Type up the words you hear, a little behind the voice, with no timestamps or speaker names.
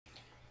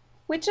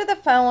Which of the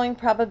following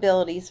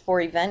probabilities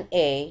for event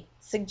A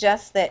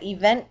suggests that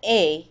event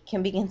A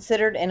can be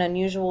considered an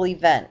unusual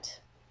event?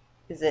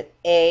 Is it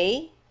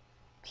A,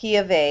 P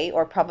of A,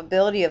 or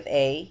probability of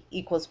A,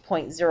 equals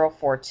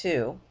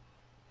 0.042,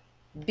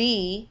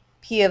 B,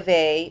 P of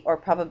A, or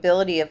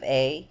probability of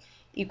A,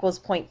 equals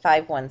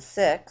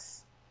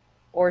 0.516,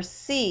 or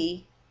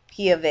C,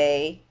 P of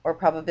A, or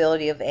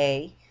probability of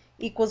A,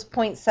 equals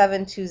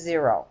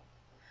 0.720?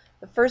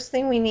 The first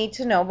thing we need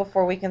to know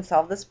before we can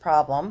solve this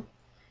problem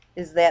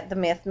is that the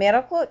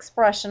mathematical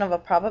expression of a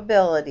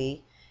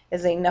probability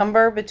is a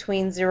number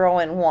between 0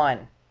 and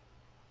 1.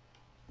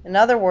 In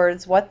other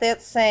words, what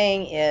that's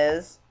saying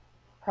is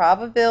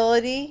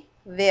probability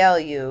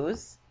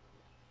values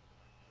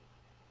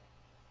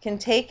can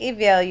take a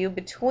value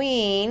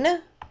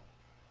between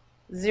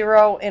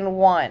 0 and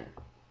 1.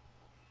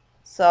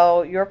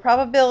 So your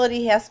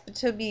probability has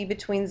to be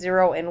between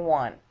 0 and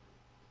 1.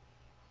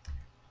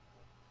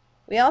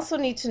 We also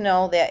need to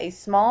know that a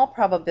small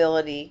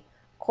probability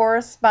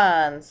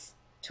corresponds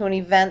to an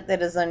event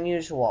that is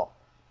unusual.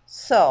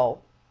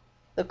 So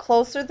the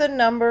closer the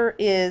number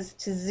is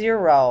to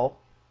 0,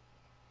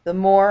 the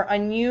more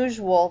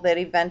unusual that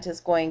event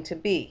is going to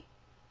be.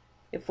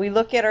 If we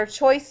look at our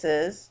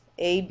choices,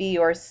 A, B,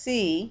 or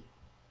C,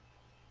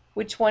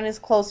 which one is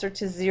closer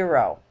to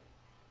 0?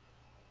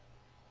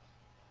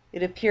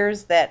 It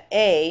appears that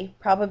A,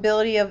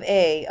 probability of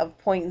A of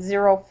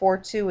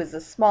 0.042 is the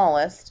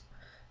smallest,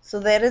 so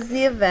that is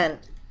the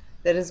event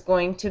that is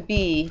going to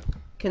be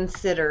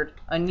considered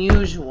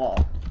unusual.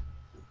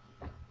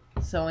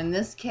 So in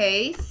this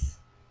case,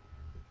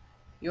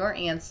 your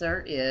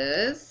answer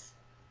is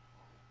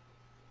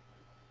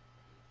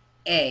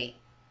A,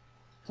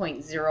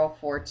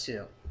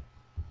 0.042.